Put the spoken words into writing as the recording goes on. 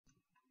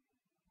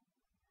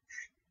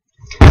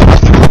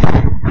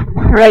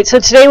All right, so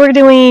today we're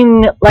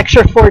doing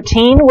lecture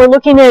 14. We're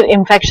looking at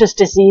infectious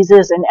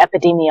diseases and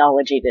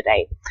epidemiology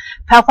today.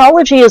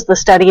 Pathology is the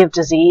study of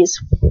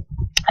disease,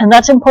 and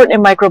that's important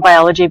in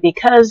microbiology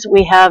because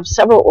we have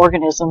several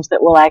organisms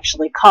that will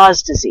actually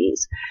cause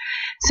disease.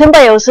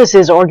 Symbiosis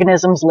is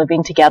organisms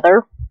living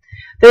together.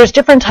 There's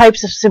different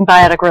types of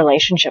symbiotic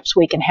relationships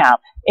we can have.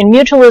 In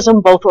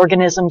mutualism, both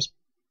organisms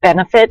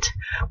benefit.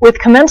 With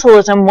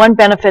commensalism, one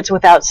benefits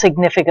without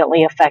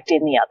significantly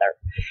affecting the other.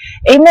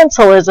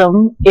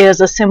 Amensalism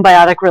is a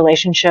symbiotic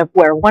relationship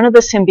where one of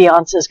the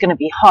symbionts is going to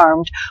be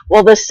harmed,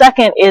 while the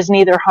second is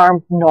neither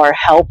harmed nor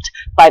helped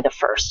by the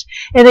first.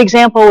 An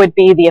example would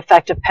be the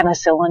effect of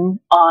penicillin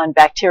on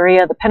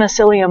bacteria. The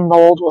penicillium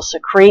mold will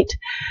secrete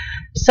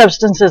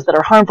substances that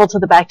are harmful to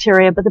the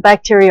bacteria, but the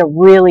bacteria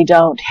really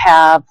don't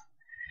have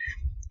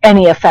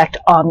any effect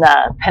on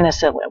the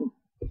penicillium.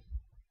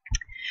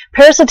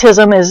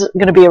 Parasitism is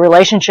going to be a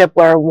relationship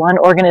where one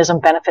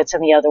organism benefits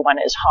and the other one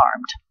is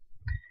harmed.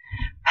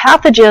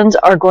 Pathogens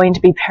are going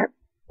to be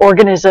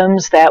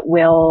organisms that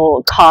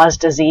will cause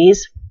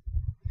disease.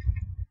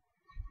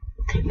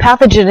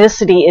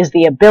 Pathogenicity is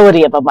the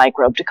ability of a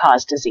microbe to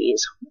cause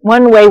disease.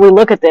 One way we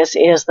look at this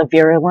is the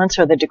virulence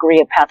or the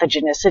degree of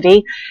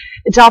pathogenicity.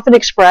 It's often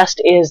expressed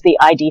as the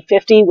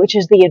ID50, which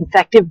is the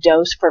infective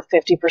dose for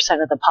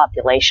 50% of the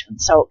population.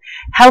 So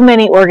how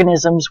many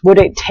organisms would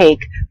it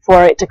take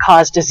for it to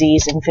cause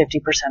disease in 50%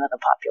 of the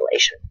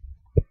population?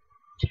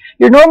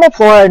 Your normal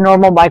flora and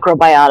normal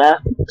microbiota,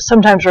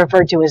 sometimes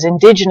referred to as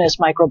indigenous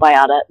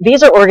microbiota,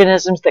 these are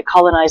organisms that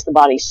colonize the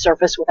body's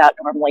surface without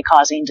normally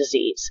causing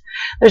disease.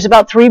 There's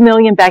about 3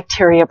 million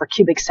bacteria per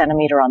cubic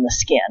centimeter on the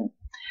skin.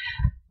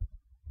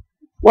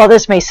 While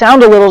this may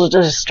sound a little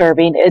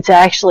disturbing, it's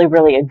actually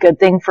really a good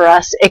thing for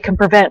us. It can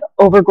prevent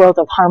overgrowth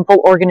of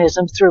harmful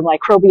organisms through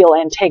microbial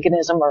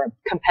antagonism or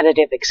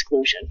competitive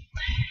exclusion.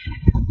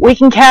 We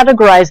can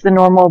categorize the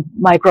normal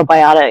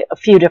microbiota a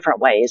few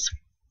different ways.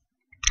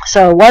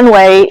 So one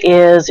way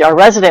is our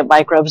resident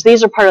microbes.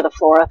 These are part of the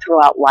flora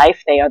throughout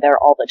life. They are there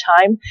all the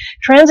time.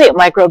 Transient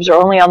microbes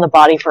are only on the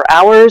body for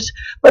hours,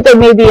 but they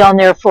may be on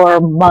there for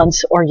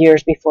months or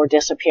years before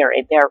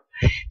disappearing. They're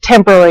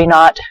temporary,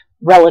 not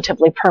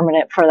relatively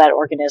permanent for that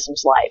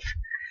organism's life.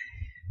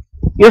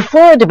 Your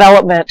flora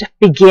development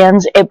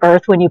begins at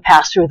birth when you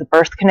pass through the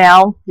birth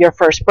canal. Your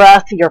first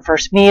breath, your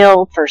first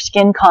meal, first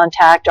skin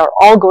contact are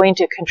all going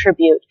to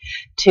contribute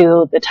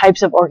to the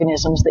types of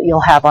organisms that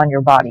you'll have on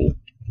your body.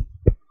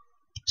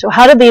 So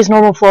how did these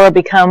normal flora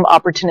become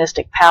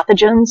opportunistic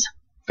pathogens?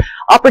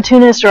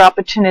 Opportunist or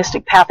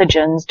opportunistic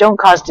pathogens don't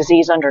cause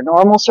disease under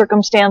normal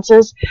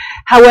circumstances.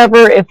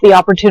 However, if the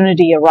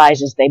opportunity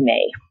arises, they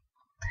may.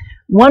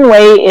 One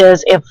way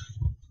is if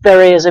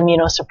there is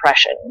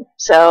immunosuppression.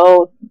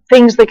 So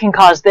things that can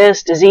cause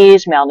this: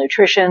 disease,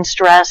 malnutrition,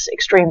 stress,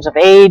 extremes of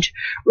age,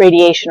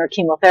 radiation or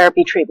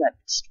chemotherapy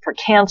treatments for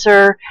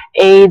cancer,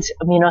 AIDS,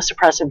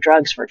 immunosuppressive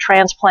drugs for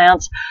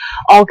transplants,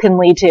 all can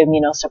lead to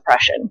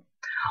immunosuppression.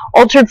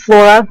 Altered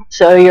flora,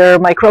 so your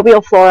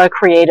microbial flora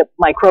create a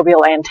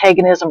microbial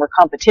antagonism or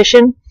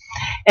competition,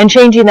 and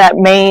changing that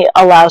may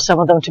allow some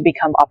of them to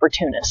become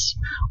opportunists.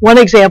 One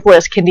example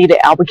is Candida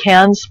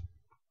albicans.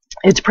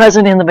 It's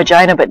present in the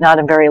vagina but not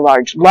in very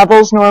large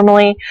levels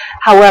normally.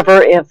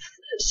 However, if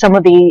some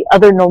of the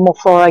other normal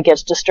flora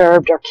gets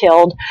disturbed or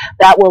killed,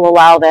 that will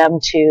allow them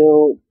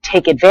to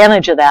take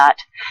advantage of that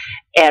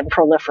and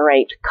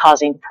proliferate,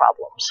 causing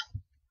problems.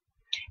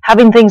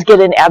 Having things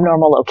get in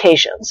abnormal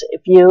locations.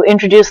 If you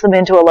introduce them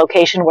into a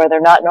location where they're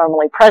not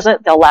normally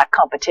present, they'll lack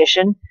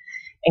competition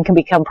and can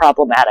become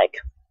problematic.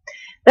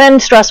 Then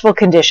stressful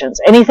conditions.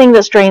 Anything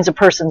that strains a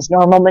person's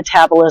normal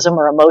metabolism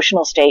or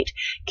emotional state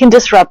can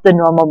disrupt the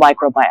normal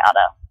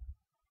microbiota.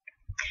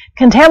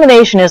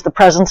 Contamination is the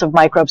presence of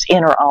microbes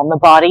in or on the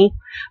body,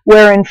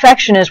 where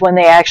infection is when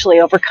they actually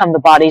overcome the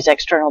body's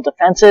external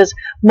defenses,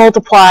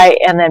 multiply,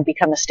 and then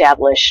become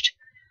established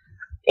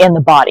in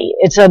the body.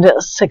 It's a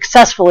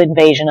successful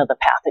invasion of the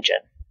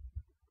pathogen.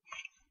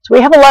 So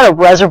we have a lot of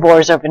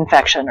reservoirs of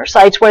infection, or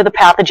sites where the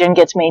pathogen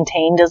gets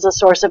maintained as a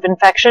source of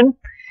infection.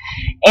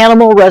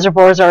 Animal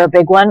reservoirs are a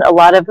big one. A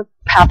lot of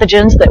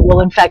pathogens that will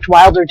infect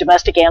wild or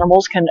domestic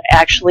animals can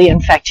actually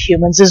infect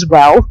humans as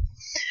well.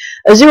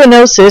 A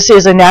zoonosis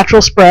is a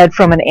natural spread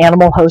from an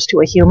animal host to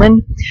a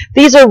human.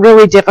 These are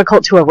really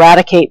difficult to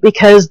eradicate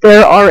because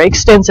there are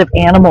extensive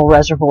animal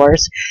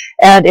reservoirs,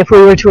 and if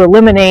we were to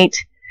eliminate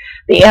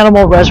the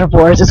animal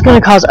reservoirs, it's going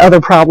to cause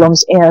other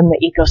problems in the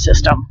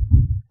ecosystem.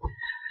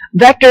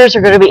 Vectors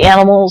are going to be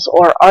animals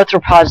or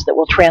arthropods that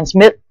will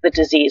transmit the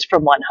disease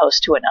from one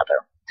host to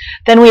another.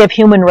 Then we have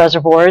human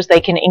reservoirs.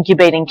 They can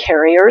incubate in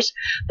carriers.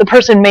 The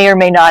person may or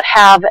may not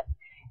have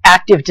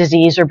active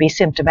disease or be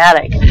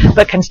symptomatic,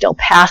 but can still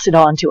pass it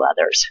on to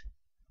others.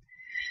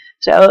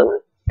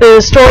 So the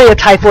story of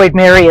Typhoid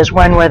Mary is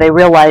one where they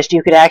realized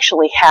you could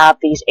actually have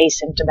these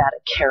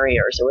asymptomatic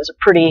carriers. It was a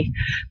pretty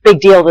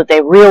big deal that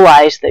they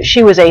realized that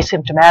she was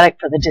asymptomatic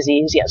for the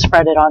disease, yet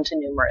spread it on to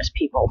numerous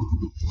people.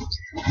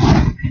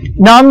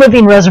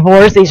 Non-living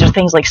reservoirs, these are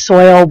things like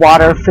soil,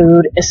 water,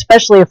 food,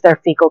 especially if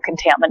they're fecal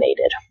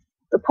contaminated.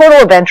 The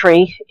portal of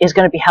entry is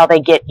going to be how they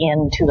get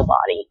into the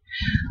body.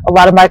 A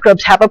lot of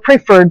microbes have a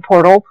preferred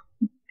portal,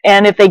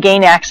 and if they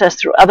gain access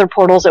through other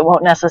portals, it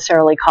won't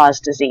necessarily cause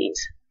disease.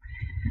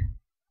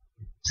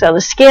 So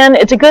the skin,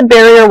 it's a good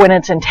barrier when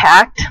it's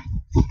intact.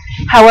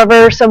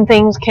 However, some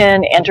things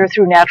can enter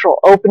through natural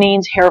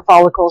openings, hair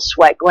follicles,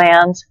 sweat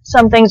glands.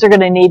 Some things are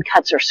going to need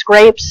cuts or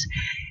scrapes.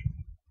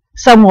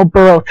 Some will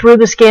burrow through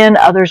the skin,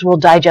 others will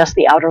digest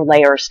the outer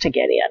layers to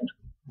get in.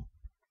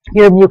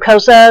 Your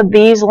mucosa,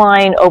 these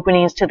line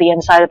openings to the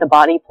inside of the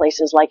body,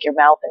 places like your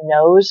mouth and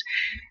nose.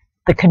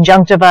 The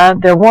conjunctiva,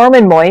 they're warm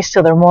and moist,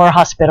 so they're more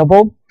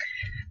hospitable.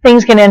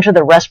 Things can enter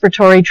the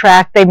respiratory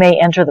tract. They may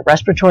enter the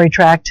respiratory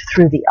tract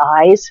through the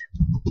eyes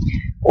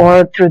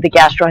or through the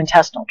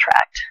gastrointestinal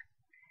tract.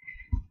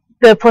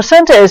 The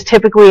placenta is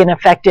typically an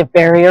effective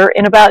barrier.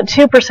 In about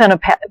 2%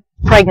 of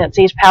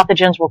pregnancies,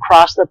 pathogens will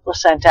cross the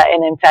placenta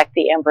and infect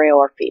the embryo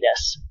or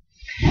fetus.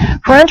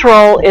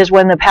 Parenteral is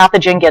when the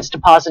pathogen gets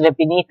deposited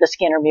beneath the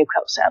skin or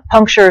mucosa.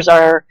 Punctures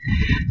are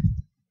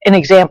an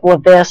example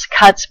of this.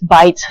 Cuts,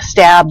 bites,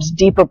 stabs,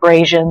 deep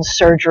abrasions,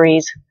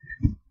 surgeries.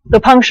 The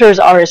punctures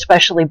are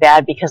especially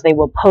bad because they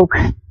will poke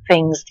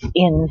things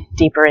in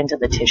deeper into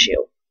the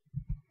tissue.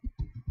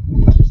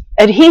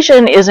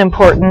 Adhesion is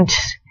important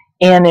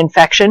in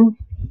infection,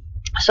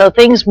 so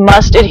things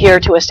must adhere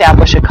to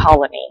establish a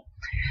colony.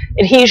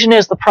 Adhesion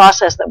is the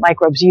process that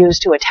microbes use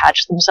to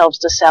attach themselves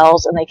to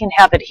cells, and they can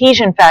have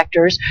adhesion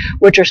factors,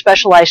 which are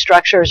specialized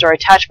structures or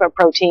attachment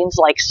proteins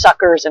like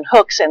suckers and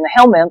hooks in the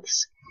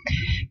helminths.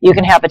 You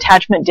can have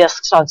attachment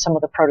discs on some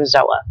of the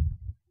protozoa.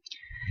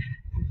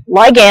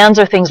 Ligands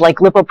are things like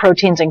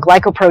lipoproteins and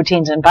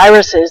glycoproteins and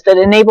viruses that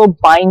enable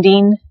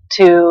binding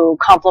to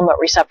complement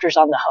receptors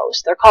on the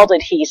host. They're called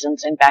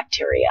adhesins in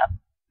bacteria.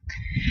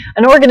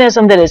 An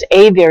organism that is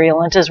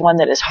avirulent is one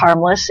that is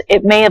harmless.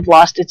 It may have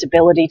lost its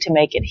ability to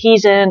make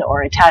adhesin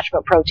or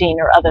attachment protein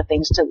or other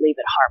things to leave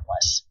it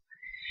harmless.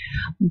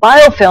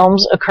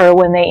 Biofilms occur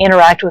when they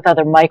interact with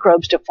other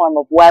microbes to form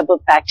a web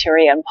of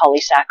bacteria and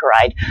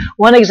polysaccharide.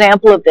 One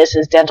example of this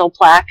is dental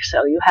plaque,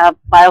 so you have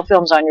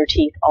biofilms on your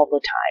teeth all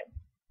the time.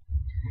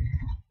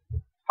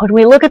 When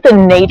we look at the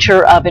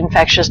nature of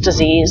infectious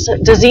disease,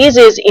 disease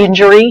is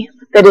injury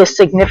that is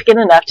significant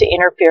enough to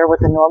interfere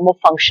with the normal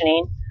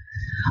functioning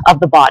of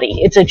the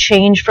body. It's a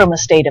change from a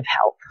state of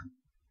health.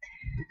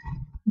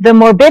 The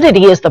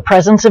morbidity is the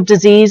presence of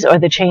disease or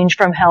the change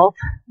from health.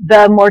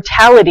 The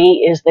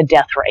mortality is the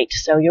death rate.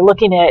 So you're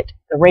looking at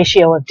the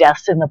ratio of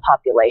deaths in the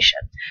population.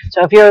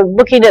 So if you're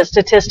looking at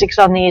statistics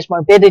on these,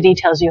 morbidity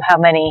tells you how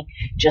many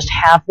just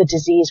have the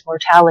disease.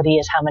 Mortality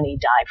is how many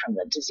die from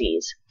the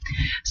disease.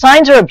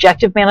 Signs are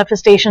objective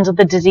manifestations of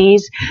the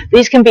disease.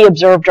 These can be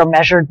observed or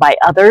measured by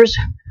others,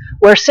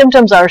 where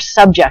symptoms are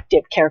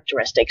subjective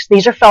characteristics.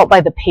 These are felt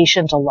by the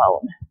patient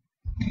alone.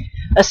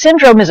 A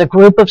syndrome is a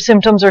group of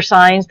symptoms or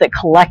signs that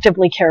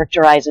collectively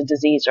characterize a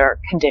disease or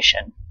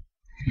condition.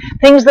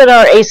 Things that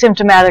are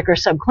asymptomatic or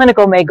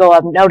subclinical may go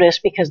unnoticed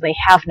because they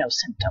have no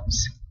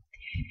symptoms.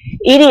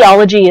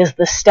 Etiology is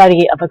the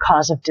study of a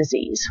cause of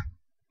disease.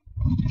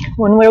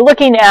 When we're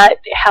looking at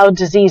how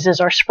diseases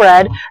are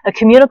spread, a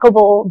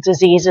communicable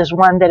disease is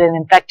one that an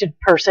infected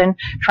person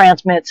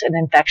transmits an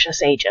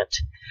infectious agent.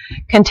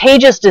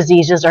 Contagious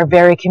diseases are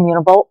very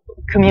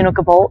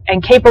communicable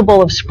and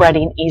capable of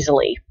spreading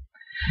easily.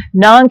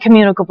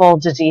 Non-communicable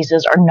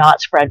diseases are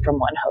not spread from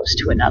one host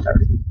to another.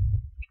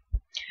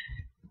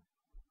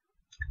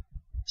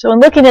 So in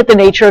looking at the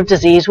nature of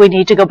disease, we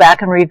need to go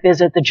back and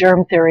revisit the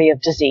germ theory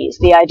of disease,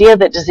 the idea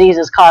that disease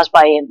is caused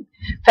by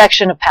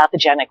infection of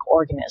pathogenic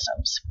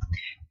organisms.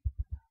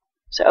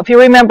 So if you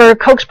remember,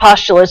 Koch's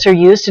postulates are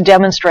used to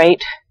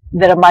demonstrate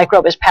that a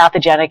microbe is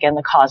pathogenic and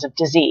the cause of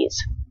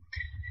disease.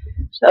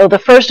 So the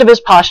first of his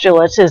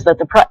postulates is that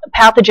the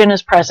pathogen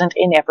is present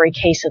in every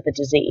case of the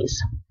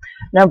disease.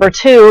 Number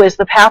two is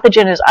the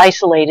pathogen is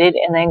isolated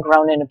and then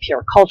grown in a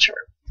pure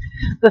culture.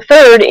 The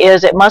third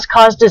is it must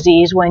cause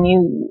disease when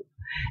you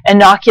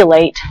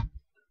inoculate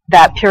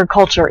that pure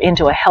culture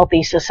into a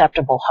healthy,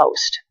 susceptible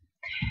host.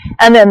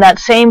 And then that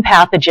same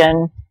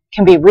pathogen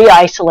can be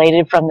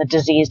re-isolated from the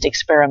diseased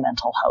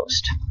experimental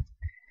host.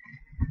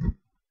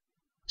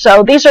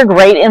 So these are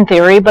great in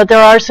theory, but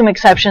there are some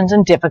exceptions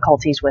and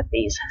difficulties with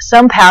these.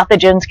 Some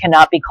pathogens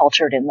cannot be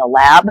cultured in the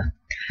lab.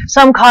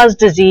 Some cause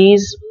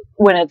disease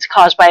when it's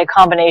caused by a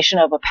combination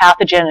of a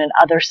pathogen and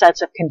other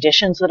sets of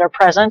conditions that are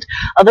present.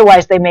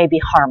 Otherwise, they may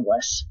be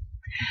harmless.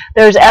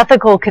 There's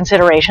ethical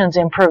considerations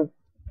in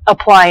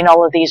applying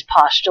all of these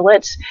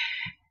postulates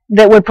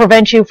that would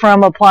prevent you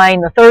from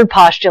applying the third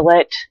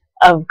postulate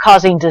of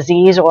causing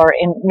disease or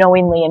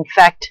knowingly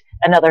infect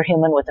another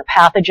human with a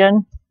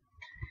pathogen.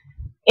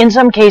 In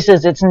some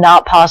cases, it's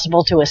not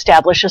possible to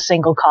establish a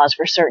single cause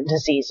for certain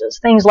diseases.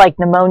 Things like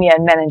pneumonia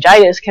and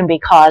meningitis can be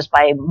caused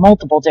by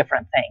multiple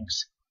different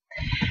things.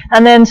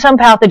 And then some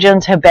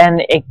pathogens have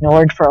been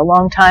ignored for a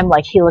long time,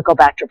 like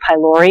Helicobacter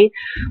pylori.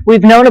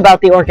 We've known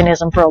about the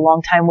organism for a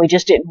long time. We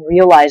just didn't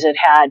realize it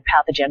had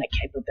pathogenic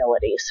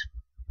capabilities.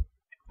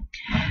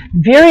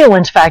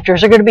 Virulence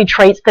factors are going to be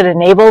traits that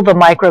enable the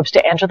microbes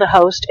to enter the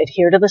host,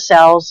 adhere to the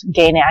cells,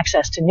 gain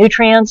access to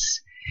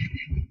nutrients,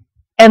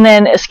 and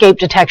then escape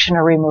detection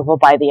or removal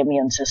by the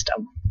immune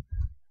system.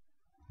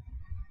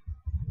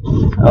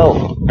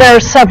 There are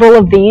several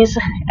of these.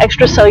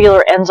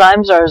 Extracellular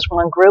enzymes are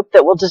one group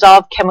that will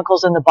dissolve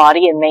chemicals in the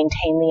body and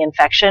maintain the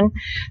infection.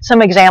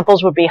 Some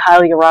examples would be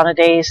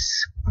hyaluronidase,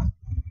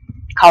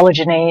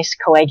 collagenase,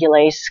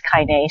 coagulase,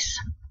 kinase.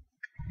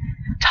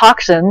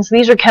 Toxins,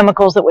 these are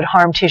chemicals that would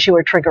harm tissue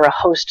or trigger a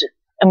host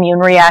immune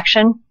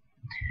reaction.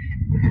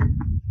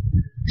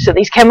 So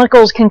these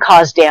chemicals can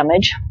cause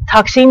damage.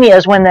 Toxemia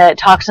is when the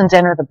toxins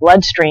enter the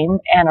bloodstream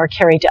and are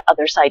carried to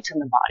other sites in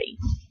the body.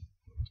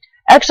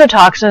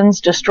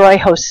 Exotoxins destroy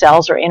host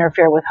cells or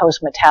interfere with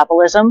host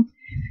metabolism.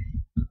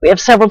 We have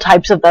several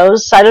types of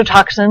those.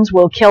 Cytotoxins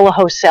will kill a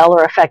host cell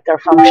or affect their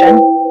function.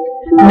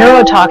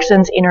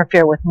 Neurotoxins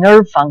interfere with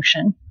nerve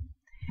function.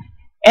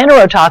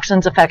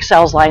 Enterotoxins affect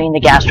cells lining the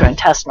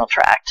gastrointestinal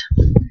tract.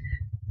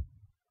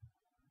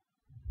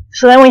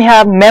 So then we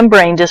have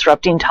membrane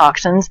disrupting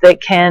toxins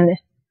that can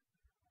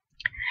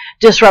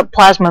disrupt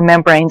plasma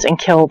membranes and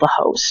kill the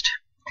host.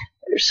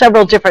 There's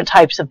several different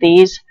types of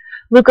these.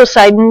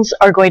 Leukocidins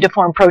are going to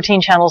form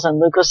protein channels in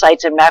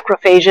leukocytes and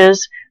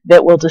macrophages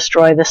that will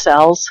destroy the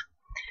cells.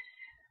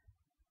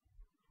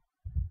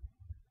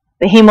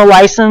 The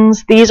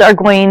hemolysins, these are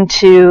going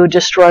to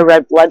destroy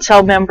red blood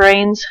cell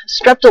membranes.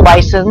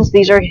 Streptolysins,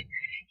 these are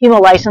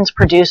hemolysins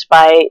produced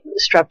by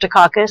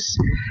Streptococcus.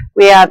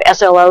 We have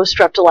SLO,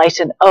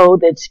 streptolysin O,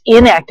 that's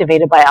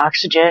inactivated by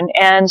oxygen,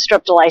 and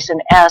streptolysin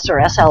S,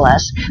 or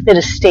SLS, that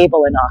is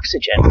stable in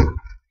oxygen.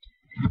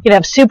 You can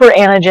have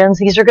superantigens.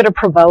 These are going to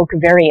provoke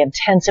very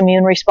intense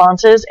immune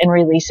responses and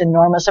release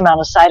enormous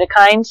amount of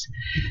cytokines.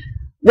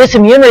 This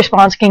immune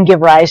response can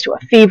give rise to a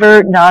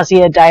fever,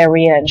 nausea,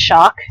 diarrhea, and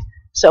shock.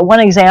 So one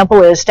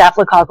example is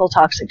staphylococcal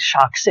toxic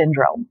shock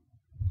syndrome.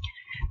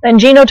 Then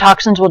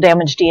genotoxins will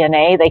damage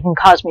DNA. They can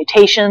cause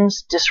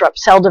mutations, disrupt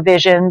cell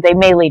division. They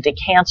may lead to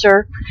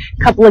cancer.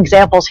 A couple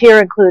examples here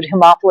include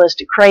Haemophilus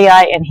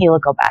ducreyi and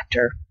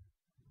Helicobacter.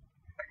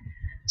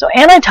 So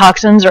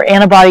antitoxins are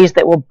antibodies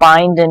that will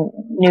bind and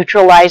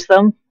neutralize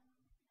them.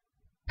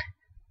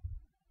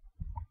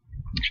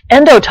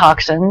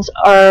 Endotoxins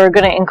are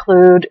going to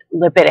include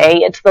lipid A.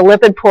 It's the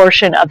lipid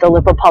portion of the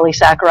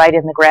lipopolysaccharide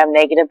in the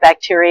gram-negative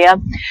bacteria.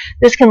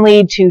 This can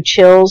lead to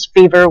chills,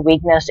 fever,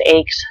 weakness,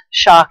 aches,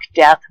 shock,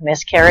 death,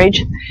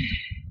 miscarriage.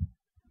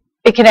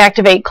 It can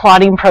activate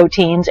clotting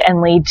proteins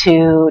and lead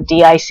to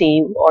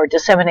DIC, or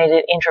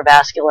disseminated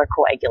intravascular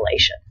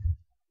coagulation.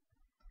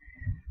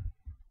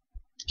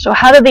 So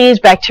how do these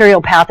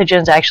bacterial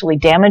pathogens actually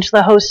damage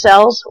the host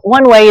cells?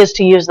 One way is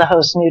to use the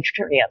host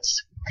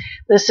nutrients.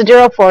 The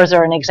siderophores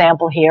are an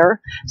example here.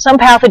 Some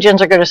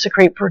pathogens are going to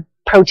secrete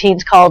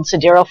proteins called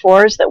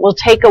siderophores that will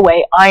take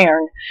away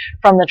iron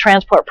from the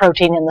transport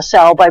protein in the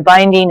cell by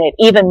binding it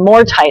even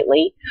more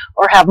tightly,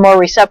 or have more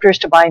receptors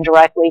to bind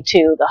directly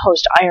to the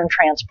host iron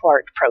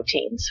transport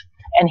proteins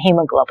and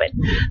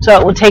hemoglobin. So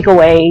it will take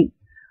away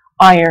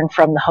iron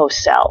from the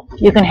host cell.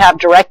 You can have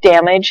direct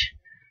damage.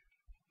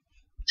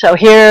 So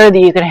here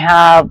you can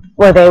have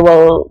where they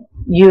will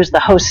use the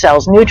host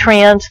cell's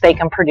nutrients. They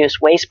can produce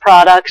waste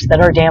products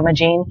that are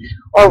damaging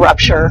or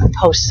rupture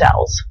host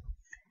cells.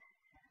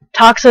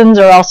 Toxins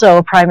are also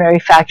a primary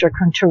factor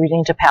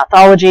contributing to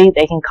pathology.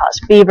 They can cause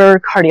fever,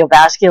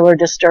 cardiovascular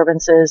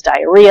disturbances,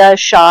 diarrhea,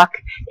 shock,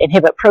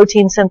 inhibit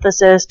protein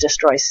synthesis,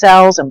 destroy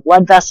cells and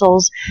blood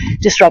vessels,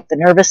 disrupt the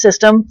nervous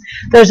system.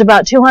 There's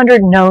about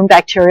 200 known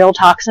bacterial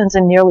toxins,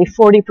 and nearly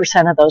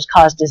 40% of those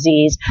cause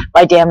disease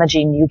by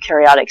damaging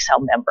eukaryotic cell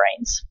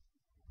membranes.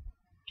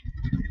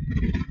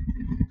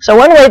 So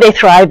one way they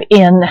thrive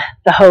in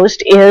the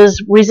host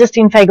is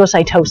resisting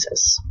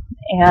phagocytosis.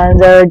 And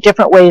there are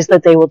different ways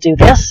that they will do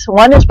this.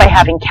 One is by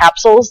having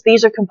capsules.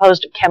 These are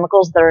composed of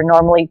chemicals that are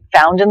normally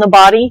found in the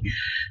body,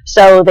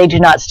 so they do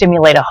not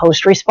stimulate a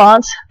host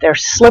response. They're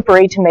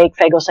slippery to make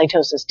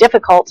phagocytosis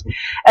difficult,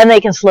 and they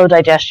can slow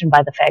digestion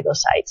by the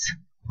phagocytes.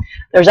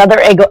 There's other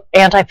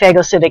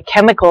antiphagocytic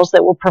chemicals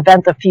that will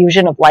prevent the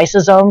fusion of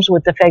lysosomes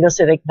with the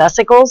phagocytic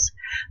vesicles.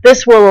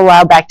 This will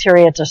allow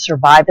bacteria to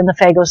survive in the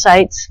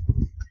phagocytes.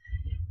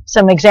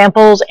 Some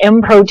examples: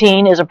 M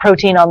protein is a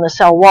protein on the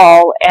cell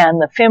wall,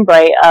 and the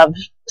fimbriae of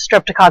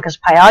Streptococcus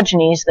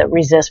pyogenes that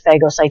resist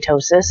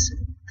phagocytosis.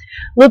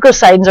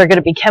 Leukocidins are going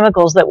to be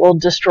chemicals that will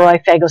destroy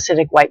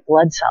phagocytic white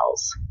blood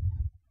cells.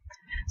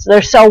 So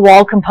there's cell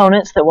wall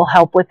components that will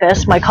help with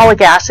this.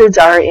 Mycolic acids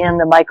are in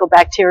the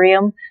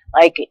Mycobacterium,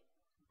 like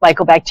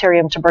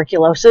Mycobacterium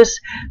tuberculosis,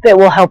 that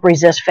will help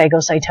resist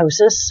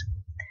phagocytosis.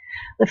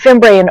 The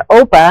fimbriae in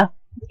OPA,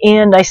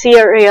 in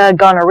Neisseria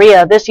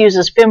gonorrhea, this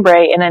uses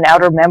fimbriae in an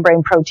outer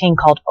membrane protein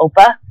called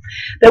OPA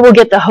that will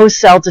get the host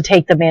cell to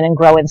take them in and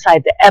grow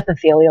inside the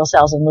epithelial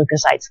cells and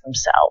leukocytes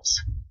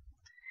themselves.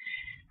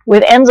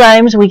 With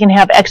enzymes, we can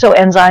have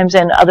exoenzymes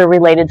and other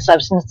related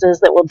substances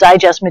that will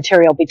digest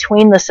material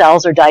between the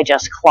cells or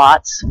digest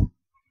clots.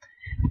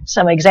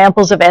 Some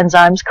examples of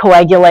enzymes: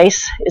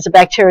 coagulase is a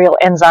bacterial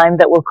enzyme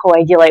that will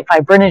coagulate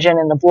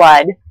fibrinogen in the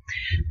blood.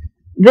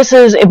 This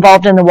is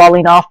involved in the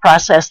walling off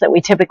process that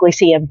we typically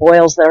see in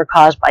boils that are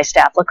caused by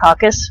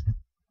Staphylococcus.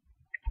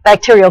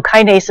 Bacterial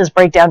kinases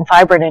break down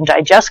fibrin and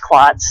digest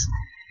clots,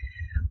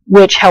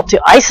 which help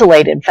to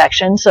isolate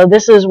infection. So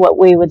this is what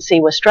we would see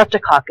with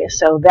Streptococcus.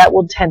 So that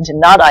will tend to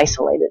not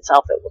isolate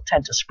itself. It will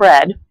tend to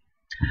spread.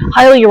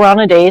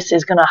 Hyaluronidase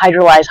is going to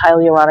hydrolyze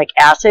hyaluronic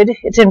acid.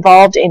 It's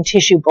involved in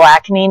tissue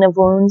blackening of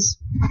wounds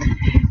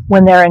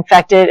when they're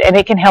infected, and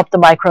it can help the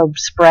microbe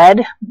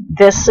spread.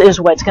 This is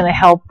what's going to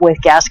help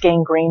with gas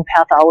gangrene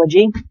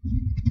pathology.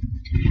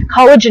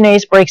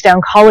 Collagenase breaks down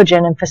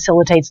collagen and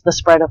facilitates the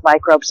spread of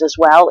microbes as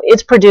well.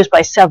 It's produced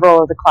by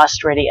several of the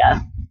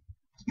Clostridia.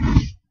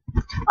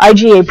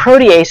 IgA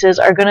proteases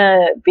are going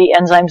to be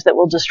enzymes that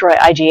will destroy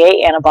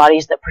IgA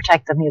antibodies that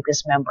protect the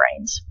mucous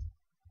membranes.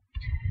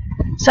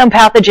 Some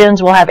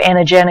pathogens will have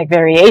antigenic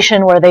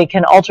variation where they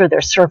can alter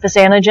their surface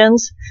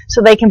antigens,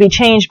 so they can be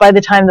changed by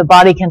the time the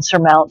body can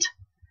surmount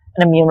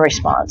an immune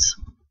response.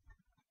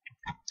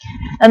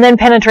 And then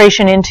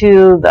penetration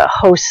into the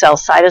host cell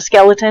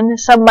cytoskeleton.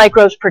 Some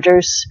microbes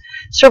produce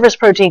surface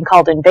protein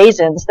called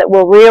invasins that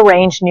will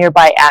rearrange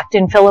nearby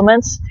actin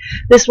filaments.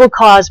 This will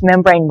cause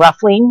membrane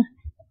ruffling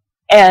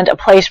and a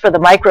place for the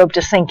microbe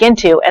to sink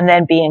into and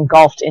then be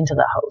engulfed into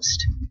the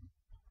host.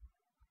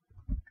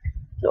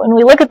 So when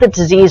we look at the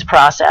disease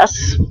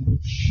process,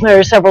 there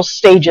are several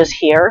stages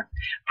here.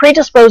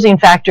 Predisposing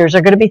factors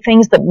are going to be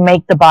things that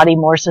make the body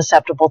more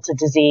susceptible to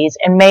disease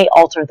and may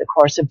alter the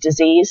course of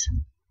disease.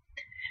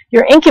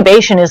 Your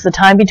incubation is the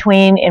time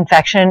between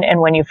infection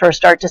and when you first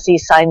start to see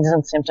signs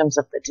and symptoms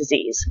of the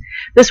disease.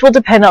 This will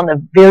depend on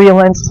the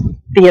virulence,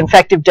 the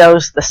infective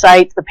dose, the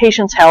site, the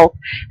patient's health,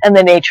 and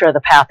the nature of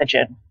the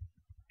pathogen.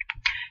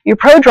 Your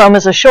prodrome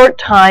is a short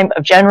time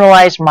of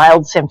generalized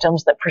mild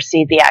symptoms that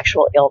precede the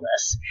actual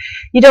illness.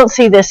 You don't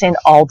see this in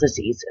all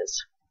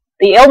diseases.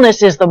 The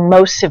illness is the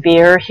most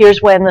severe.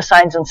 Here's when the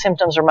signs and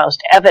symptoms are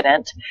most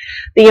evident.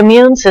 The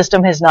immune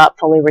system has not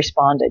fully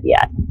responded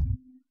yet.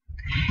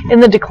 In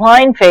the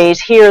decline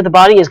phase, here the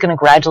body is going to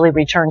gradually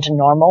return to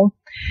normal.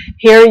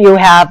 Here you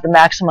have the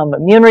maximum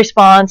immune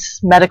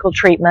response, medical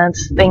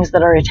treatments, things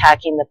that are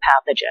attacking the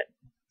pathogen.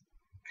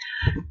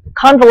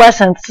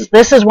 Convalescence,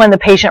 this is when the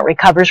patient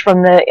recovers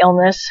from the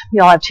illness.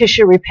 You'll have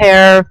tissue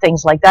repair,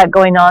 things like that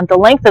going on. The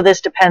length of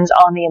this depends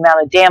on the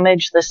amount of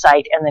damage, the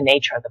site, and the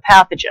nature of the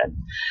pathogen.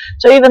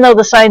 So even though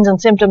the signs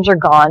and symptoms are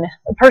gone,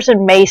 the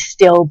person may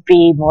still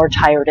be more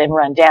tired and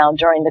run down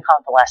during the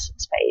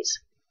convalescence phase.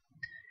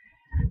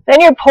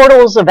 Then your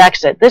portals of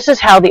exit. This is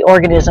how the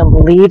organism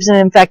leaves an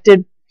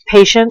infected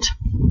patient.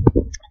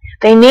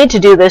 They need to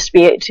do this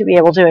to be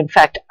able to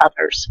infect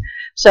others.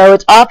 So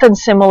it's often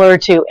similar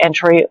to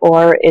entry,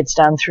 or it's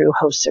done through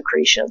host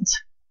secretions.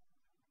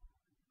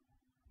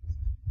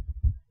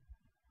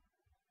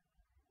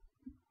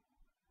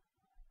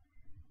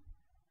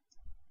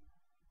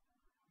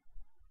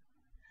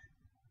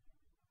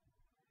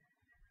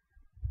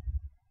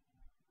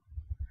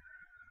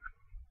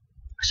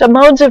 So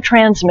modes of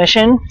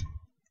transmission.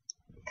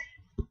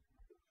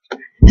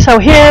 So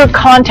here,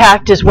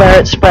 contact is where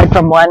it's spread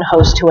from one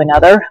host to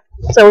another.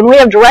 So when we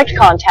have direct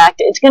contact,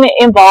 it's going to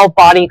involve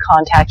body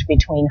contact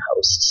between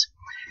hosts.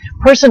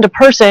 Person to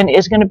person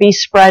is going to be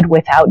spread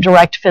without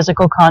direct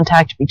physical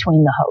contact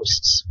between the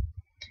hosts.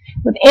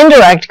 With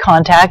indirect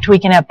contact, we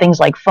can have things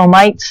like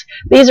fomites.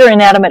 These are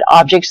inanimate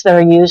objects that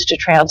are used to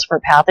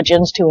transfer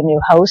pathogens to a new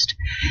host.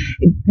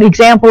 The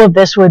example of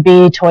this would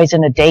be toys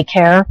in a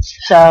daycare.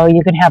 So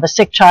you can have a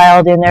sick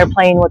child in there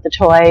playing with the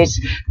toys.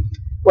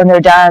 When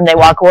they're done, they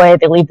walk away,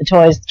 they leave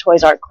the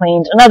toys aren't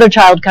cleaned. Another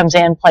child comes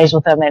in, plays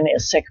with them, and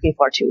is sick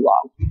before too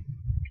long.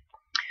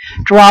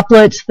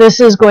 Droplets,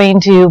 this is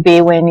going to be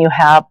when you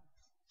have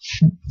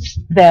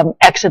them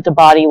exit the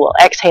body while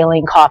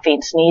exhaling,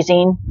 coughing,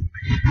 sneezing.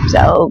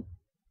 So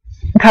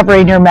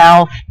covering your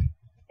mouth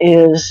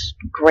is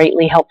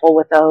greatly helpful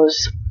with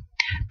those.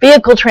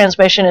 Vehicle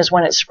transmission is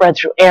when it's spread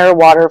through air,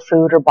 water,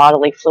 food, or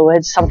bodily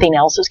fluids. Something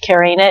else is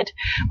carrying it.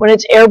 When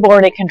it's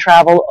airborne, it can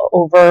travel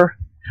over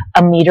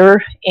a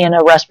meter in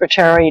a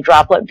respiratory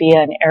droplet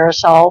via an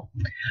aerosol.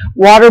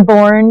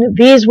 Waterborne,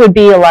 these would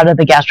be a lot of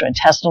the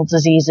gastrointestinal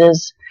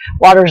diseases.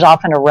 Water is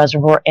often a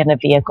reservoir and a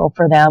vehicle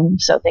for them,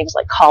 so things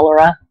like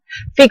cholera.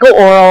 Fecal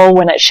oral,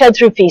 when it's shed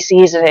through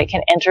feces and it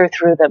can enter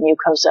through the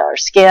mucosa or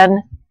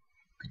skin.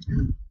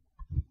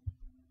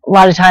 A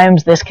lot of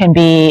times this can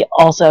be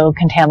also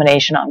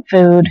contamination on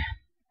food.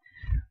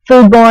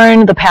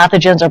 Foodborne, the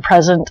pathogens are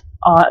present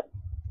on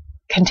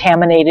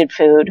contaminated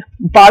food.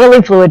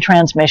 Bodily fluid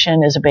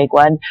transmission is a big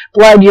one.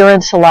 Blood,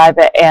 urine,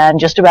 saliva, and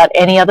just about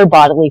any other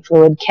bodily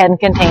fluid can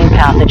contain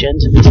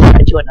pathogens if it's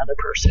spread to another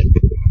person.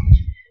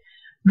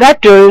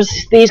 Vectors,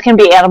 these can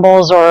be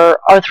animals or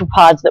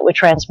arthropods that would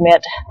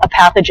transmit a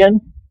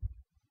pathogen.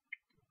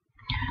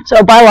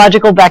 So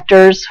biological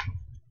vectors.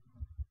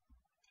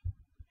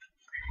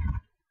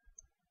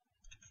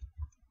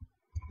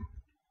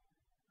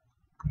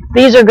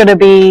 These are going to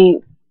be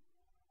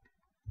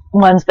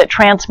ones that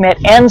transmit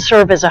and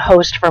serve as a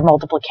host for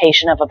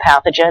multiplication of a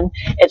pathogen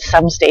at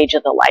some stage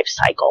of the life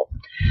cycle.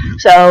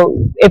 So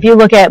if you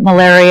look at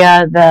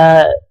malaria,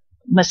 the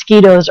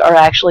mosquitoes are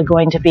actually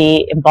going to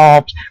be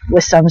involved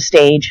with some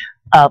stage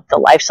of the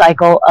life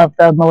cycle of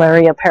the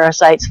malaria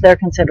parasites. They're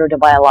considered a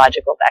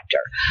biological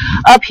vector.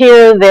 Up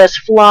here, this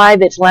fly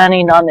that's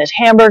landing on this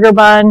hamburger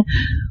bun,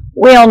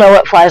 we all know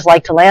what flies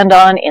like to land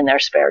on in their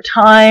spare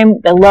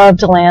time. They love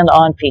to land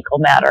on fecal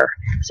matter.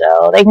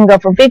 So they can go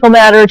from fecal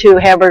matter to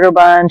hamburger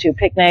bun to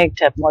picnic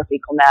to more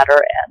fecal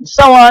matter and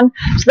so on.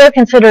 So they're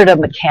considered a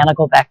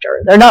mechanical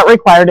vector. They're not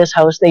required as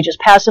hosts. They just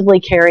passively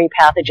carry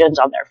pathogens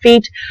on their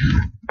feet,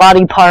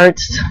 body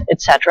parts,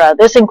 etc.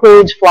 This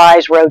includes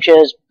flies,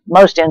 roaches,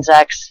 most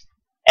insects,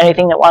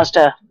 anything that wants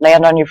to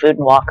land on your food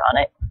and walk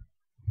on it.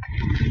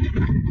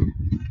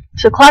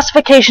 So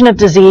classification of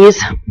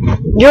disease.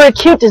 Your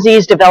acute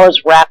disease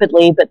develops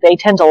rapidly, but they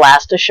tend to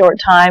last a short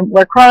time.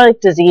 Where chronic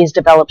disease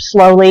develops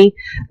slowly,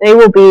 they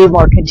will be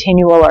more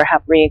continual or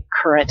have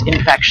recurrent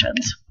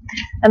infections.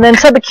 And then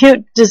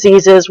subacute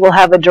diseases will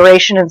have a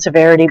duration and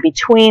severity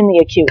between the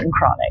acute and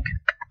chronic.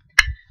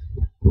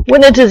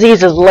 When a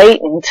disease is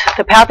latent,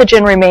 the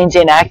pathogen remains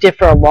inactive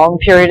for a long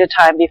period of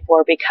time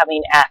before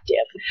becoming active.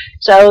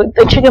 So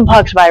the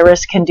chickenpox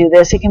virus can do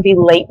this. It can be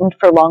latent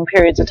for long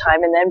periods of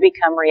time and then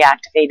become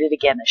reactivated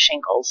again as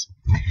shingles.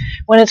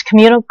 When it's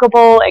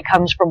communicable, it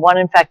comes from one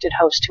infected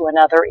host to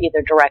another,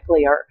 either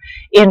directly or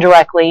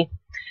indirectly.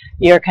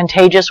 Your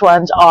contagious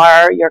ones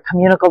are your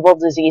communicable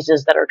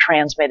diseases that are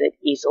transmitted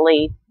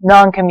easily.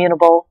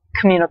 Non-communicable,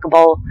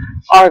 communicable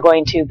are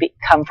going to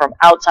come from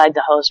outside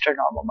the host or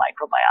normal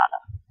microbiota.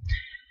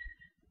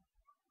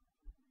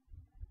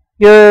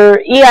 Your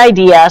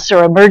EIDS,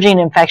 or emerging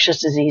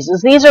infectious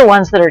diseases, these are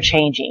ones that are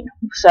changing.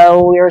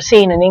 So we are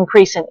seeing an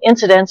increase in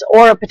incidence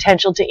or a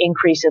potential to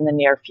increase in the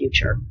near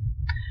future.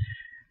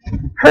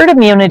 Herd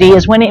immunity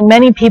is when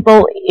many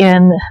people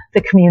in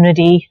the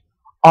community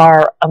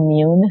are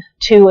immune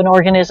to an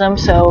organism.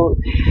 So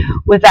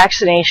with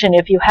vaccination,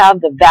 if you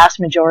have the vast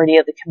majority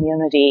of the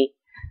community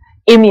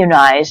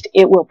immunized,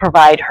 it will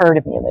provide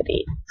herd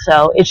immunity.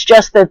 So it's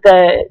just that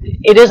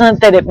it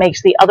isn't that it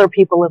makes the other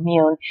people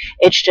immune,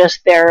 it's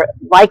just their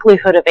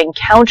likelihood of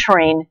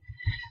encountering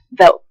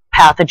the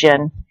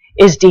pathogen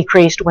is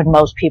decreased when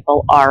most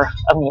people are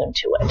immune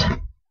to it.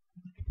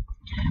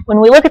 When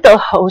we look at the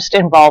host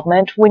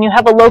involvement, when you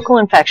have a local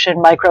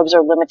infection, microbes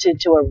are limited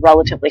to a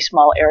relatively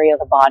small area of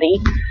the body.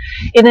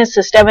 In a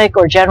systemic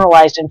or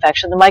generalized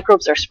infection, the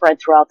microbes are spread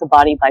throughout the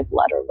body by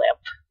blood or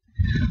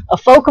lymph. A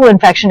focal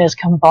infection is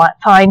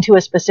confined to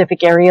a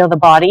specific area of the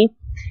body.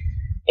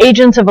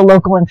 Agents of a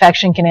local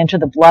infection can enter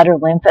the blood or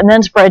lymph and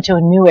then spread to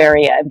a new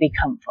area and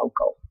become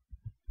focal.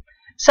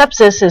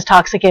 Sepsis is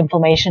toxic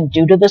inflammation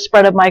due to the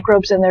spread of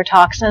microbes and their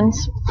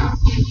toxins.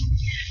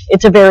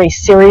 It's a very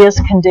serious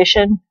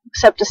condition.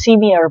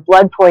 Septicemia, or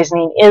blood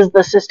poisoning, is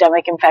the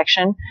systemic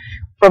infection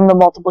from the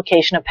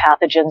multiplication of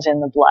pathogens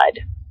in the blood.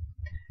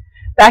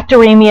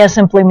 Bacteremia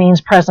simply means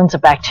presence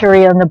of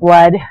bacteria in the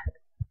blood.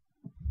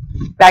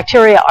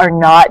 Bacteria are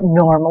not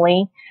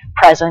normally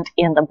present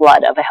in the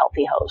blood of a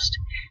healthy host.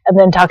 And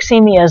then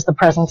toxemia is the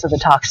presence of the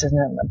toxin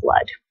in the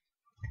blood.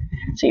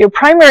 So your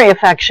primary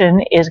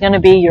infection is going to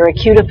be your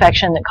acute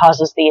infection that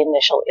causes the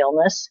initial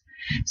illness.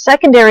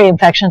 Secondary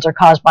infections are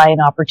caused by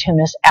an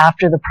opportunist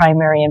after the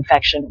primary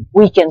infection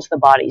weakens the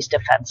body's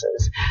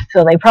defenses.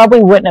 So they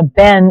probably wouldn't have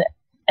been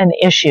an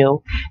issue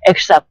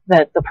except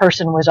that the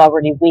person was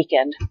already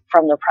weakened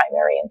from the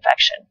primary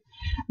infection.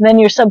 And then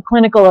your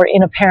subclinical or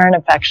inapparent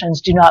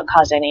infections do not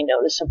cause any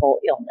noticeable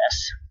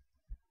illness.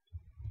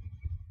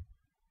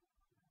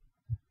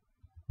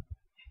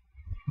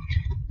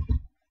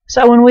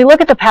 So when we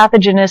look at the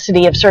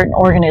pathogenicity of certain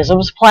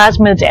organisms,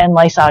 plasmids and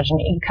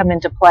lysogeny come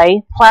into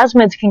play.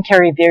 Plasmids can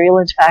carry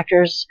virulence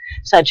factors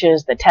such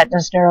as the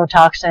tetanus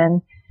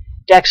neurotoxin,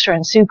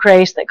 dextrin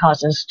sucrase that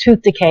causes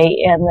tooth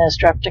decay, and the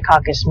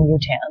Streptococcus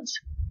mutans.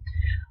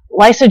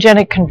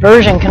 Lysogenic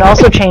conversion can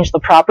also change the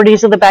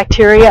properties of the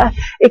bacteria.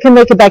 It can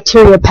make a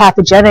bacteria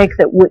pathogenic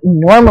that wouldn't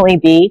normally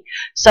be,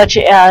 such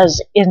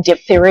as in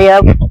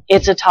diphtheria.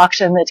 It's a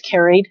toxin that's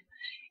carried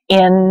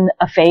in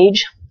a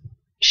phage.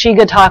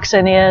 Shiga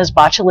toxin is,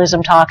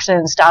 botulism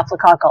toxin,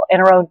 staphylococcal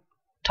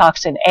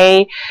enterotoxin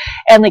A,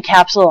 and the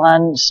capsule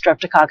on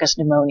Streptococcus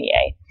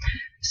pneumoniae.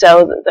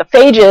 So the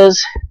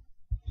phages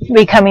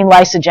becoming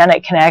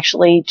lysogenic can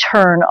actually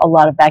turn a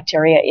lot of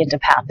bacteria into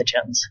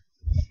pathogens.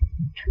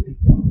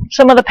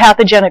 Some of the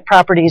pathogenic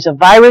properties of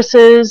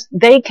viruses,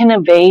 they can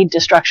evade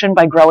destruction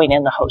by growing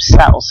in the host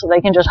cells. So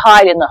they can just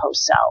hide in the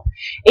host cell.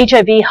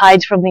 HIV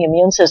hides from the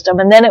immune system,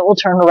 and then it will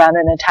turn around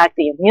and attack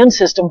the immune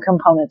system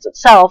components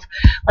itself,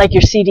 like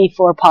your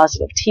CD4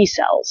 positive T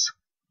cells.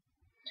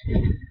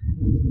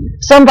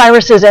 Some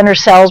viruses enter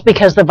cells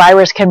because the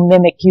virus can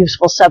mimic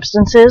useful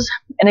substances.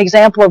 An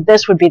example of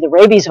this would be the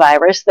rabies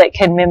virus that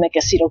can mimic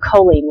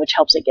acetylcholine, which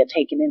helps it get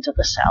taken into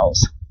the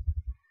cells.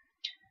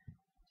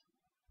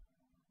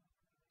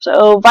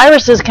 So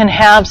viruses can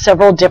have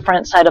several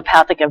different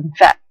cytopathic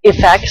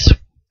effects.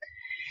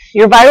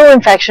 Your viral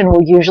infection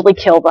will usually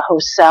kill the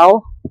host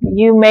cell.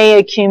 You may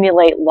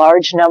accumulate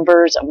large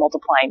numbers of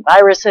multiplying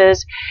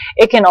viruses.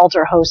 It can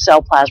alter host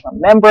cell plasma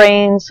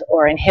membranes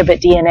or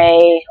inhibit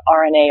DNA,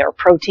 RNA, or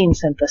protein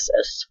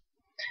synthesis.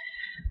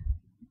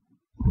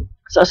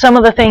 So some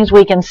of the things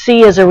we can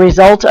see as a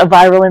result of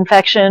viral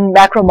infection: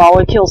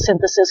 macromolecule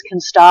synthesis can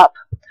stop.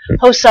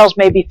 Host cells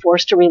may be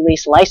forced to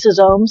release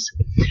lysosomes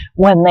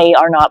when they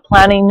are not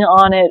planning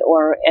on it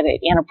or at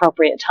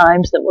inappropriate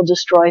times that will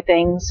destroy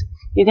things.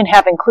 You can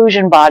have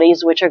inclusion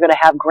bodies, which are going to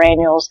have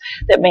granules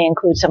that may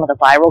include some of the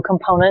viral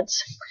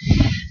components.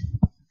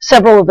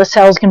 Several of the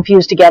cells can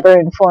fuse together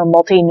and form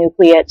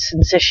multinucleate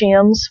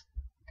syncytiomes.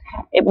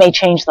 It may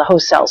change the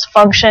host cell's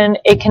function.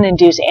 It can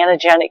induce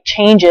antigenic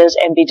changes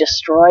and be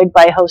destroyed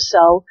by host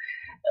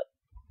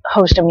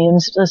immune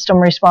system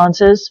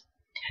responses.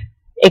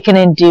 It can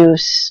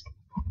induce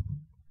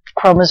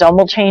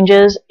chromosomal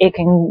changes. It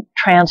can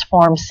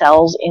transform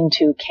cells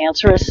into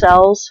cancerous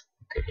cells.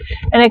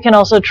 And it can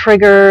also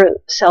trigger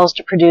cells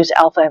to produce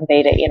alpha and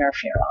beta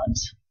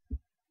interferons.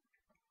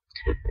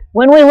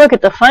 When we look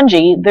at the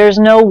fungi, there's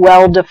no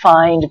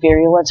well-defined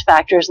virulence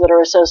factors that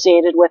are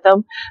associated with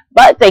them,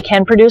 but they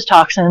can produce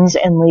toxins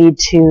and lead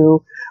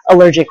to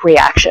allergic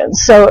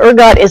reactions. So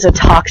ergot is a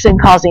toxin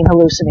causing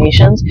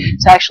hallucinations.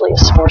 It's actually a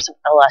source of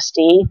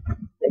LSD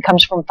that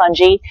comes from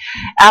fungi.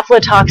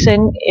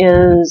 Aflatoxin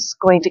is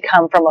going to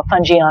come from a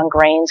fungi on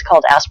grains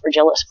called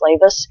Aspergillus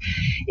flavus.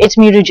 It's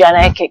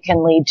mutagenic. It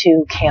can lead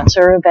to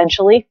cancer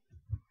eventually.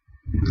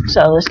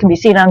 So this can be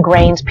seen on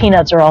grains.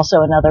 Peanuts are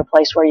also another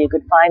place where you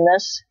could find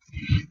this.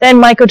 Then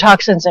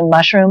mycotoxins in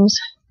mushrooms.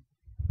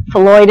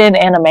 Phalloidin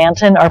and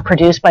amanthin are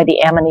produced by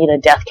the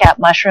Amanita deathcap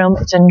mushroom.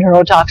 It's a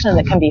neurotoxin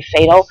that can be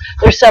fatal.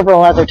 There's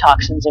several other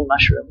toxins in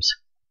mushrooms.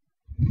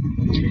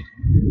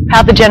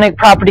 Pathogenic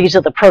properties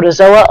of the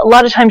protozoa. A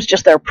lot of times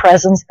just their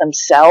presence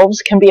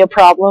themselves can be a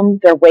problem.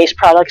 Their waste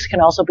products can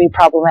also be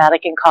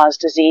problematic and cause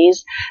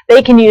disease.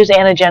 They can use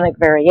antigenic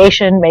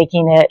variation,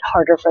 making it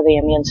harder for the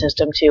immune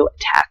system to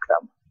attack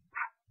them.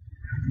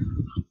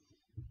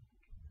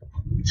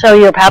 So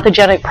your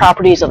pathogenic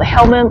properties of the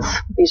helminths,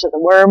 these are the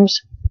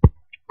worms.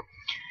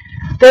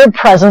 Their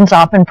presence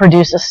often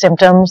produces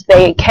symptoms.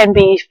 They can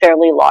be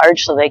fairly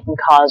large, so they can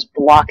cause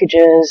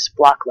blockages,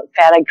 block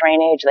lymphatic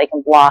drainage, they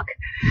can block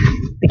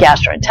the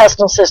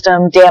gastrointestinal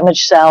system,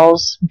 damage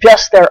cells.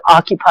 Just their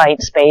occupying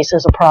space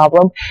is a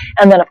problem.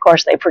 And then, of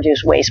course, they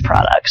produce waste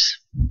products.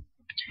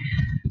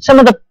 Some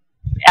of the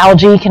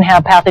algae can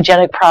have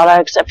pathogenic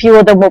products. A few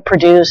of them will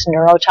produce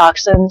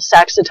neurotoxins,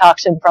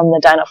 saxitoxin from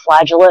the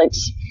dinoflagellates.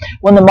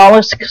 When the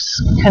mollusks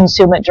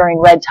consume it during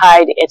red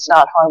tide, it's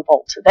not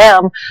harmful to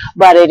them,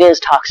 but it is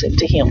toxic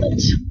to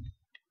humans.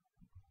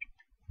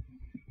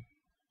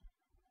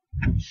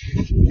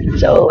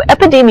 So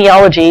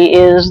epidemiology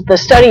is the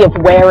study of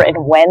where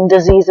and when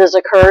diseases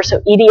occur.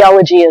 So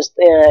etiology is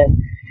the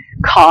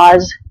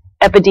cause.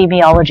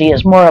 Epidemiology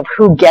is more of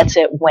who gets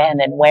it, when,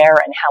 and where,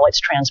 and how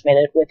it's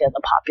transmitted within the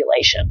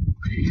population.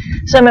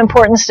 Some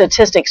important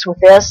statistics with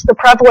this: the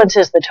prevalence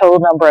is the total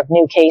number of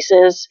new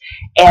cases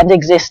and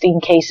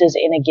existing cases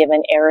in a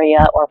given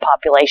area or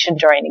population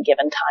during a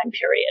given time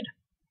period.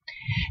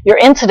 Your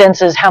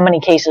incidence is how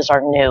many cases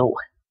are new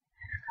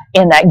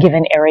in that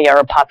given area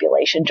or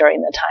population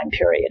during the time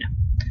period.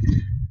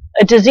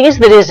 A disease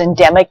that is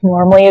endemic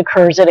normally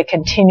occurs at a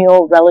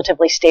continual,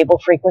 relatively stable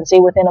frequency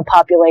within a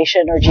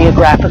population or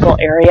geographical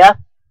area.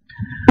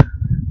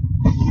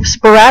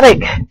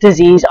 Sporadic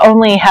disease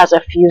only has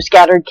a few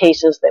scattered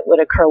cases that would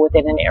occur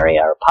within an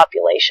area or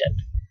population.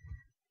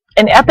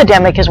 An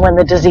epidemic is when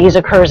the disease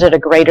occurs at a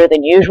greater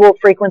than usual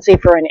frequency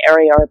for an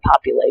area or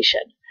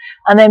population.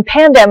 And then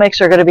pandemics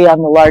are going to be on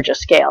the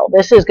largest scale.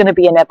 This is going to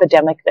be an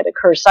epidemic that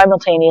occurs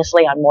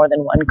simultaneously on more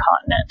than one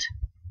continent.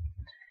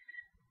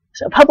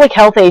 So public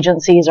health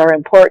agencies are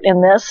important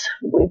in this.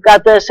 We've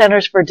got the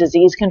Centers for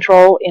Disease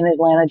Control in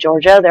Atlanta,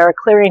 Georgia. They're a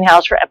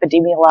clearinghouse for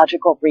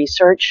epidemiological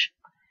research.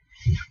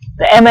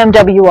 The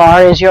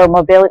MMWR is your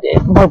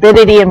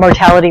Morbidity and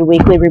Mortality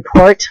Weekly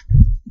Report.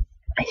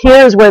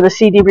 Here's where the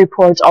CD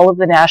reports all of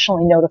the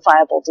nationally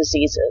notifiable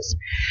diseases.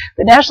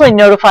 The nationally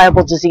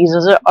notifiable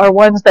diseases are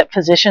ones that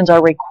physicians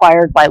are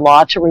required by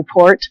law to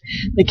report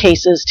the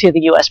cases to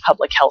the U.S.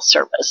 Public Health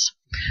Service.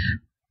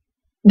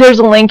 There's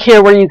a link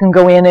here where you can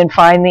go in and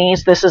find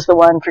these. This is the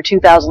one for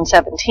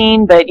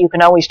 2017, but you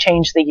can always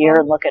change the year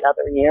and look at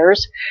other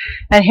years.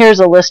 And here's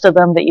a list of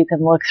them that you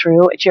can look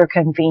through at your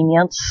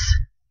convenience.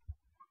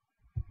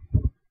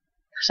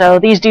 So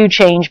these do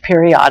change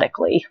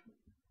periodically.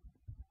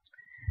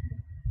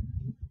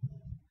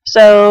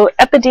 So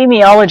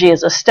epidemiology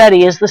as a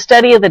study is the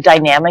study of the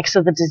dynamics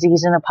of the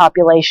disease in a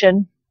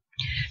population.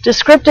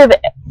 Descriptive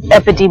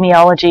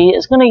epidemiology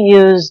is going to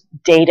use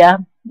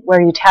data,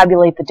 where you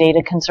tabulate the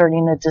data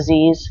concerning the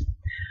disease.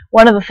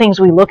 One of the things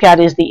we look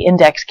at is the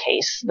index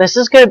case. This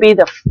is going to be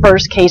the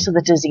first case of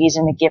the disease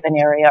in a given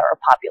area or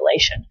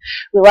population.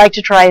 We like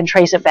to try and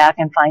trace it back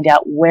and find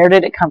out where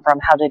did it come from,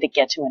 how did it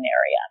get to an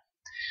area.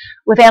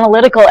 With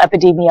analytical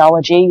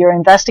epidemiology, your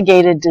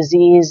investigated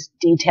disease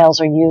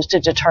details are used to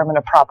determine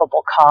a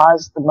probable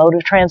cause, the mode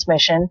of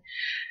transmission,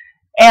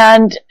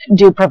 and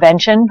do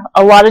prevention.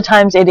 A lot of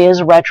times it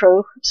is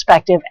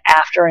retrospective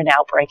after an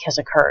outbreak has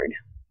occurred.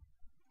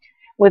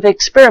 With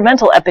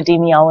experimental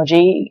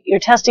epidemiology, you're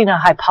testing a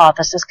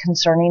hypothesis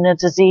concerning a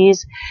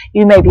disease.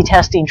 You may be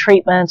testing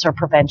treatments or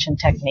prevention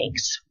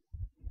techniques.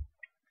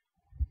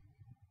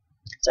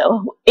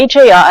 So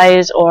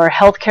HAIs, or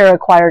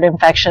healthcare-acquired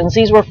infections,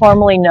 these were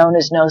formerly known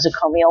as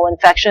nosocomial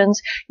infections.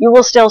 You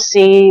will still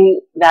see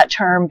that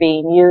term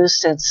being used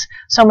since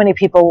so many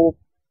people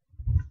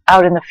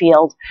out in the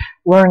field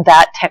learned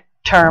that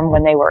term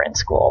when they were in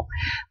school.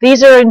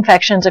 These are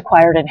infections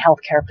acquired in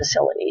healthcare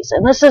facilities,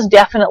 and this is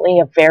definitely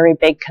a very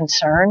big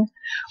concern.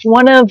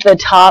 One of the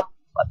top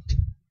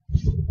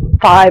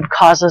 5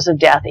 causes of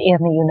death in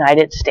the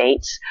United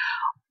States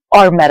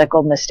are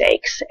medical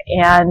mistakes,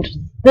 and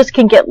this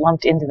can get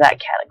lumped into that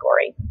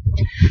category.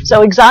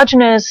 So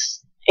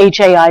exogenous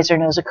HAIs or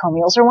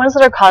nosocomials are ones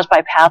that are caused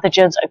by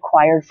pathogens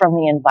acquired from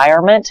the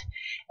environment.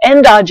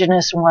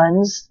 Endogenous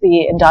ones,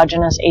 the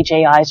endogenous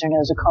HAIs or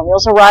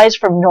nosocomials, arise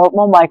from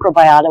normal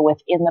microbiota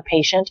within the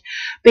patient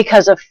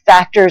because of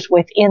factors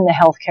within the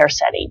healthcare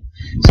setting.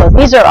 So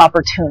these are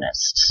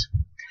opportunists.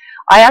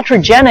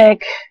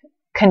 Iatrogenic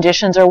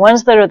conditions are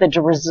ones that are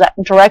the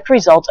direct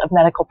result of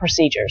medical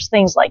procedures,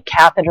 things like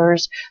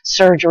catheters,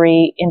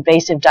 surgery,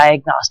 invasive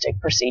diagnostic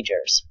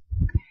procedures.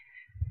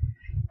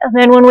 And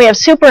then when we have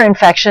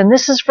superinfection,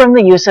 this is from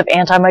the use of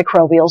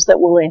antimicrobials that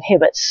will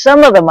inhibit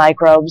some of the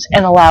microbes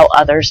and allow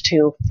others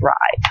to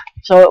thrive.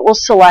 So it will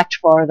select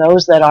for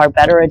those that are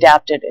better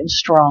adapted and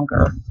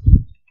stronger.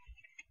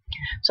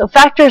 So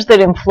factors that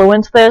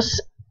influence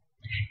this: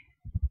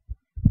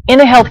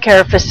 in a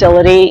healthcare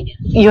facility,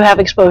 you have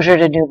exposure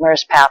to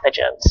numerous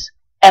pathogens,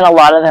 and a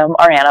lot of them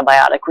are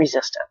antibiotic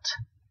resistant.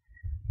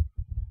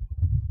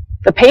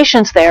 The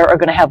patients there are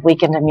going to have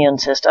weakened immune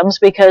systems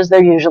because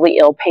they're usually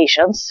ill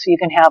patients. You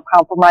can have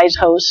compromised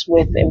hosts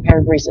with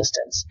impaired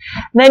resistance.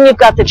 And then you've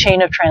got the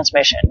chain of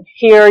transmission.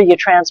 Here you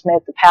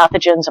transmit the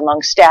pathogens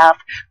among staff,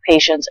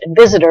 patients, and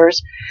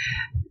visitors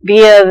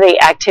via the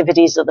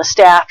activities of the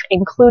staff,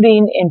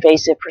 including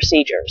invasive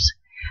procedures.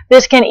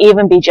 This can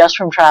even be just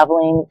from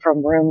traveling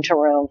from room to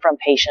room, from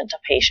patient to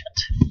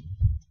patient.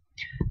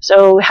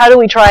 So how do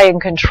we try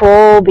and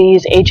control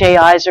these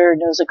HAIs or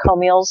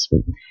nosocomials?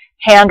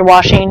 Hand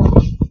washing,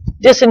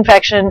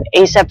 disinfection,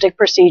 aseptic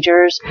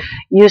procedures,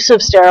 use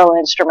of sterile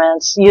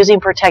instruments, using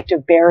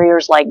protective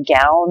barriers like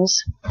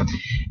gowns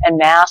and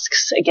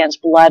masks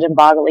against blood and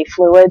bodily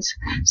fluids.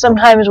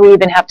 Sometimes we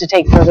even have to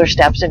take further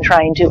steps in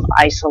trying to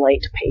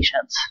isolate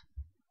patients.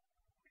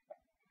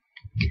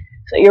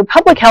 So your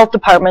public health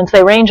departments,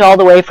 they range all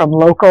the way from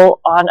local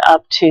on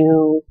up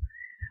to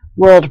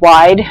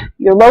worldwide.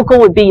 Your local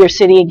would be your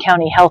city and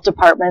county health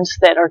departments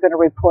that are going to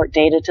report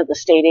data to the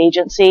state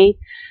agency.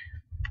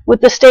 With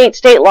the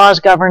state laws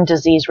govern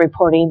disease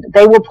reporting.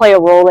 They will play a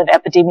role in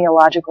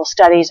epidemiological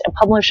studies and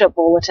publish a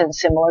bulletin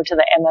similar to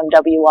the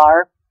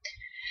MMWR.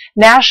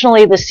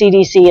 Nationally, the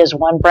CDC is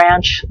one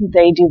branch.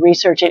 They do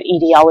research in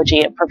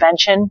etiology and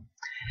prevention.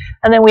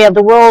 And then we have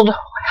the World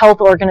Health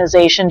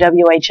Organization,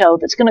 WHO,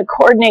 that's going to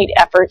coordinate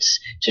efforts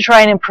to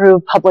try and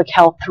improve public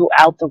health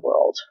throughout the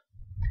world.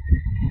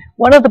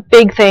 One of the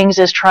big things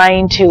is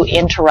trying to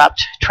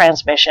interrupt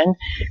transmission,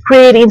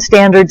 creating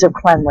standards of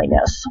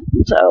cleanliness.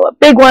 So a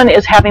big one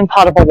is having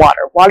potable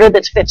water, water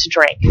that's fit to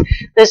drink.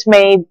 This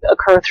may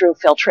occur through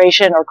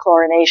filtration or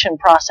chlorination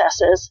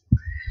processes.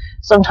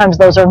 Sometimes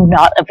those are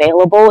not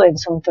available in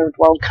some third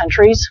world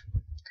countries.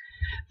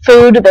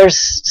 Food, there's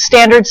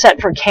standards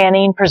set for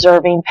canning,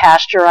 preserving,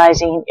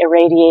 pasteurizing,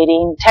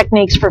 irradiating,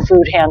 techniques for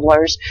food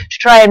handlers to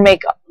try and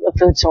make the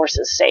food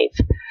sources safe.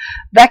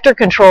 Vector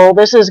control,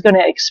 this is going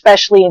to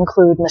especially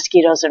include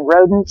mosquitoes and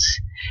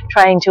rodents,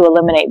 trying to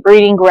eliminate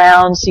breeding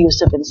grounds,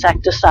 use of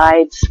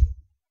insecticides,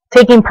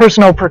 taking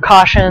personal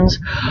precautions,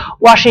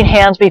 washing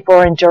hands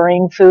before and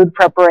during food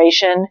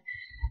preparation,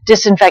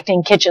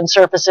 disinfecting kitchen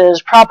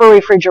surfaces, proper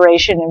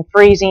refrigeration and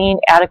freezing,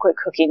 adequate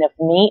cooking of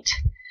meat.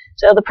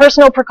 So the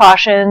personal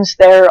precautions,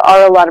 there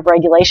are a lot of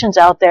regulations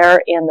out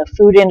there in the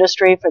food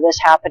industry for this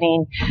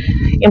happening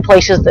in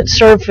places that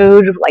serve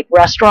food, like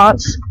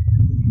restaurants.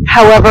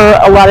 However,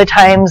 a lot of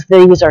times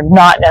these are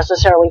not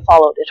necessarily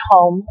followed at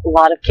home. A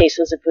lot of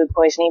cases of food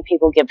poisoning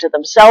people give to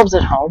themselves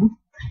at home.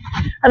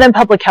 And then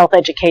public health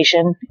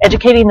education,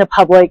 educating the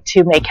public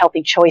to make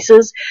healthy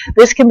choices.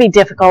 This can be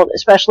difficult,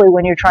 especially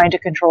when you're trying to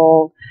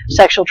control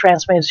sexual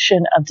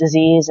transmission of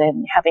disease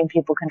and having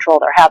people control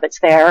their habits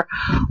there,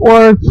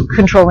 or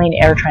controlling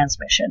air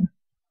transmission.